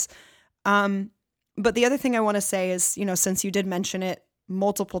times. But the other thing I want to say is, since you did mention it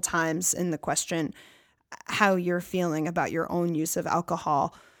multiple times in the question, how you're feeling about your own use of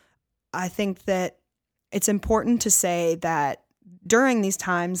alcohol, I think that it's important to say that during these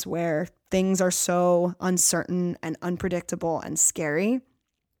times where things are so uncertain and unpredictable and scary,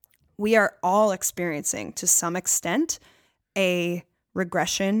 we are all experiencing to some extent a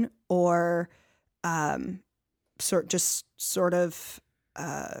regression or we're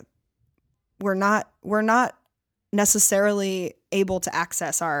not necessarily able to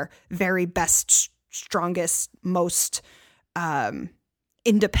access our very best, strongest, most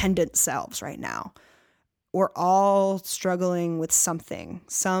independent selves right now. We're all struggling with something,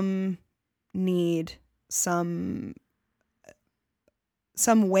 some need, some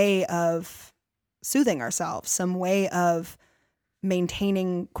way of soothing ourselves, some way of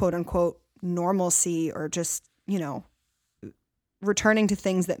maintaining quote unquote normalcy, or just, returning to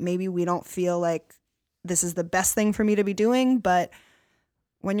things that maybe we don't feel like this is the best thing for me to be doing. But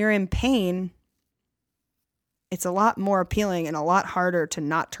when you're in pain, it's a lot more appealing and a lot harder to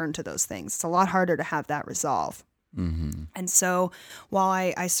not turn to those things. It's a lot harder to have that resolve. Mm-hmm. And so while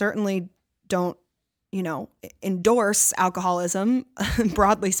I certainly don't, endorse alcoholism,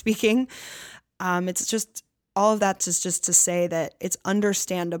 broadly speaking, it's just all of that is just to say that it's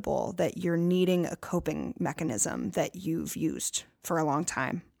understandable that you're needing a coping mechanism that you've used for a long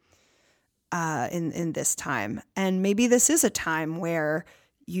time in this time. And maybe this is a time where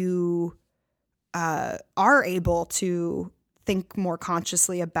you are able to think more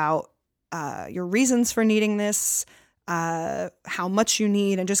consciously about your reasons for needing this, how much you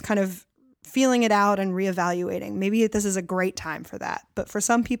need, and just kind of feeling it out and reevaluating. Maybe this is a great time for that. But for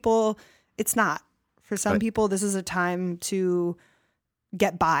some people, it's not. For some people, this is a time to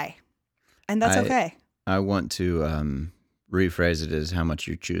get by. And that's okay. I want to rephrase it as how much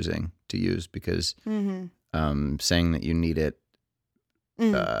you're choosing to use, because saying that you need it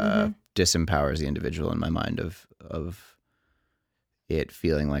disempowers the individual in my mind of it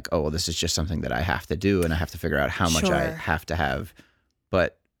feeling like, oh, well, this is just something that I have to do and I have to figure out how much I have to have.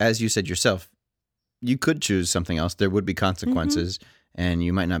 But as you said yourself, you could choose something else. There would be consequences, and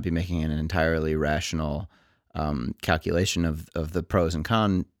you might not be making an entirely rational calculation of the pros and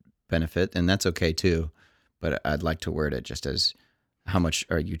con benefit, and that's okay too. But I'd like to word it just as, how much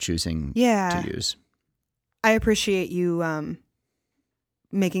are you choosing to use? I appreciate you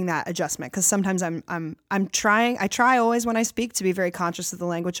making that adjustment, because sometimes I try always when I speak to be very conscious of the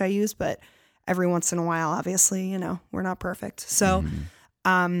language I use, but every once in a while, obviously, we're not perfect. So,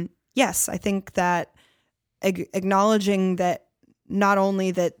 yes, I think that acknowledging that not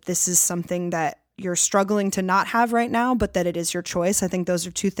only that this is something that you're struggling to not have right now, but that it is your choice. I think those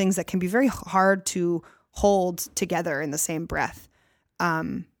are two things that can be very hard to hold together in the same breath.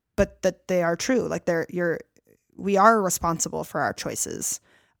 But that they are true. Like we are responsible for our choices.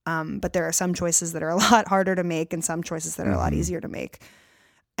 But there are some choices that are a lot harder to make and some choices that are a lot easier to make.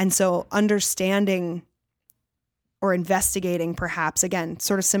 And so understanding or investigating, perhaps, again,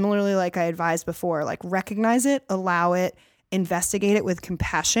 sort of similarly like I advised before, like recognize it, allow it, investigate it with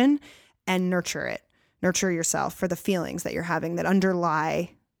compassion, and nurture it. Nurture yourself for the feelings that you're having that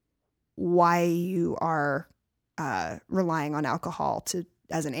underlie why you are relying on alcohol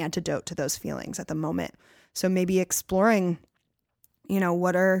as an antidote to those feelings at the moment. So maybe exploring,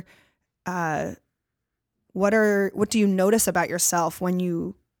 what do you notice about yourself when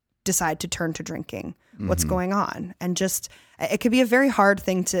you decide to turn to drinking? What's going on? And it could be a very hard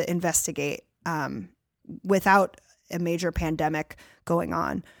thing to investigate without a major pandemic going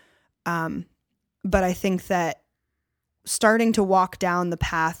on. But I think that starting to walk down the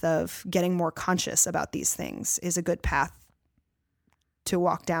path of getting more conscious about these things is a good path to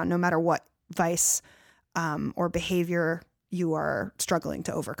walk down, no matter what vice or behavior you are struggling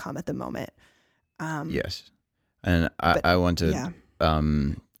to overcome at the moment. Yes. And I want to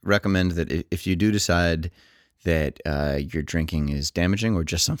recommend that if you do decide that your drinking is damaging or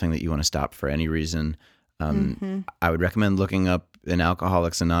just something that you want to stop for any reason, I would recommend looking up an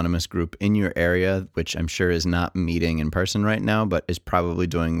Alcoholics Anonymous group in your area, which I'm sure is not meeting in person right now, but is probably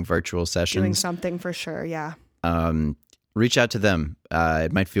doing virtual sessions. Doing something for sure, yeah. Reach out to them.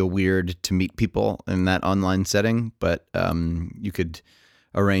 It might feel weird to meet people in that online setting, but you could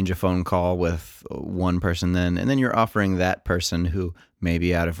arrange a phone call with one person then, and then you're offering that person who may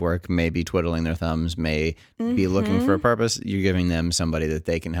be out of work, may be twiddling their thumbs, may be looking for a purpose. You're giving them somebody that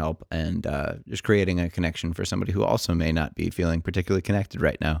they can help, and just creating a connection for somebody who also may not be feeling particularly connected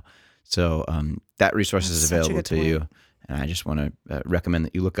right now. So that resource is available to you, and I just want to recommend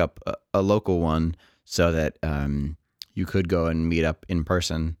that you look up a local one so that you could go and meet up in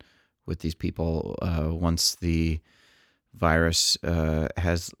person with these people once the virus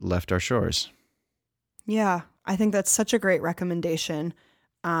has left our shores. Yeah, I think that's such a great recommendation.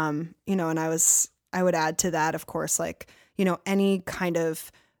 And I would add to that, of course, any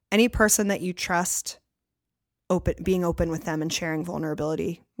person that you trust, being open with them and sharing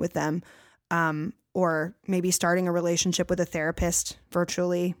vulnerability with them, or maybe starting a relationship with a therapist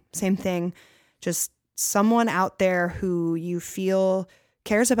virtually, same thing, just someone out there who you feel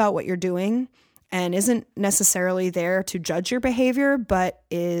cares about what you're doing and isn't necessarily there to judge your behavior, but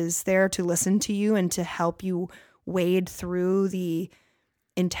is there to listen to you and to help you wade through the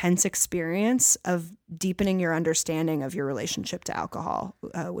intense experience of deepening your understanding of your relationship to alcohol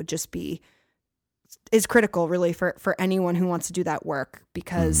is critical really for anyone who wants to do that work,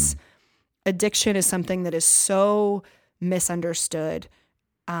 because addiction is something that is so misunderstood.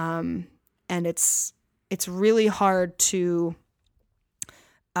 And it's really hard to,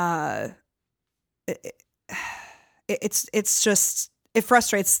 it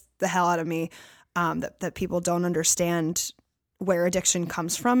frustrates the hell out of me that people don't understand where addiction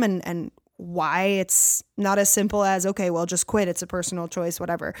comes from and why it's not as simple as, okay, well, just quit. It's a personal choice,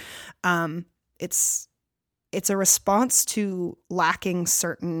 whatever. It's a response to lacking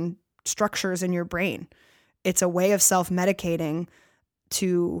certain structures in your brain. It's a way of self-medicating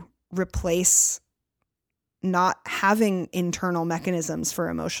to replace not having internal mechanisms for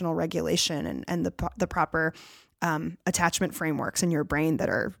emotional regulation and the proper attachment frameworks in your brain that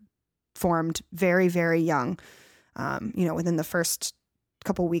are formed very, very young, within the first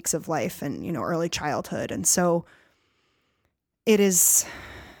couple weeks of life and, early childhood. And so it's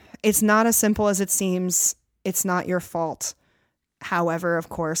not as simple as it seems. It's not your fault. However, of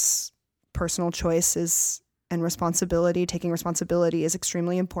course, personal choice and responsibility, taking responsibility is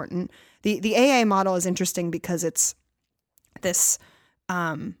extremely important. The AA model is interesting because it's this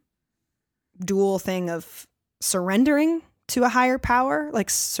dual thing of surrendering to a higher power, like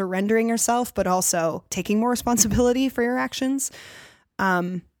surrendering yourself, but also taking more responsibility for your actions.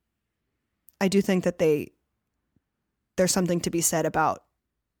 I do think that there's something to be said about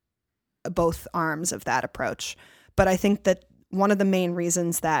both arms of that approach. But I think that one of the main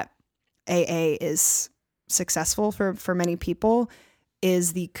reasons that AA is successful for many people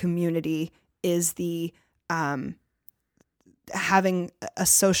is the community, is the having a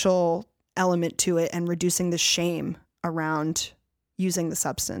social element to it and reducing the shame around using the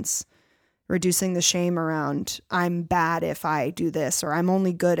substance, reducing the shame around I'm bad if I do this, or I'm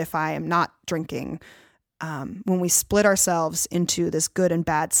only good if I am not drinking. When we split ourselves into this good and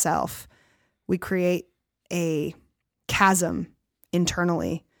bad self, we create a chasm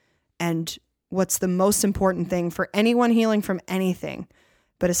internally. And what's the most important thing for anyone healing from anything,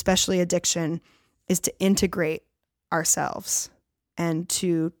 but especially addiction, is to integrate ourselves and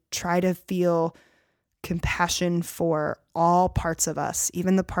to try to feel compassion for all parts of us,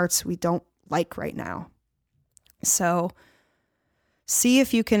 even the parts we don't like right now. So see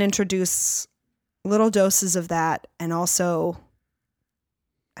if you can introduce little doses of that, and also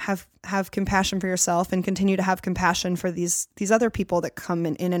have compassion for yourself, and continue to have compassion for these other people that come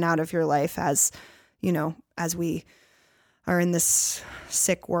in and out of your life, as you know, as we are in this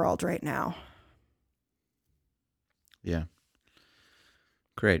sick world right now. Yeah.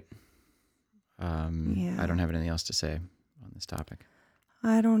 Great. Yeah. I don't have anything else to say on this topic.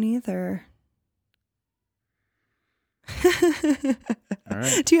 I don't either. All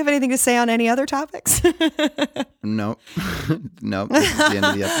right. Do you have anything to say on any other topics? No. No. This is the end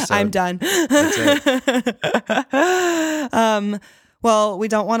of the episode. I'm done. That's it. Well, we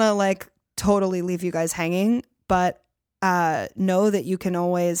don't want to like totally leave you guys hanging, but know that you can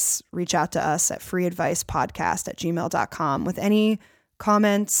always reach out to us at freeadvicepodcast@gmail.com with any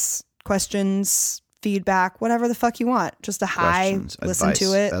comments, questions, feedback, whatever the fuck you want. Just a hi, Questions, listen advice.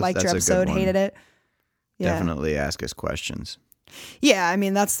 to it, liked That's your a good episode, one. hated it. Yeah. Definitely ask us questions. Yeah, I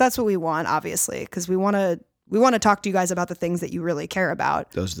mean that's what we want, obviously, because we want to talk to you guys about the things that you really care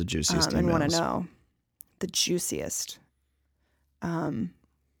about. Those are the juiciest and want emails. to know the juiciest.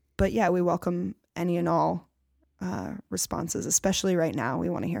 But yeah, we welcome any and all responses, especially right now. We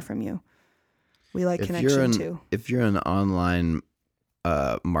want to hear from you. We like connection too. If you're an online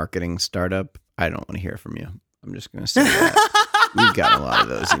marketing startup, I don't want to hear from you. I'm just going to say that. We've gotten a lot of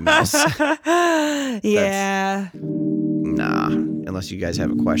those emails. Yeah. Nah, unless you guys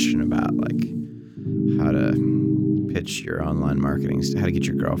have a question about like how to pitch your online marketing, how to get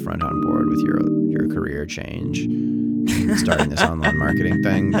your girlfriend on board with your career change, starting this online marketing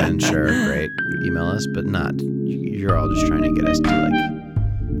thing, then sure, great, email us. But not, you're all just trying to get us to like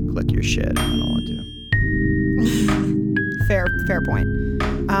click your shit. I don't want to. Fair point.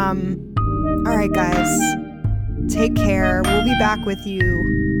 All right, guys, take care. We'll be back with you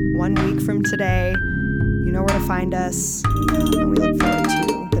 1 week from today. You know where to find us, and we look forward to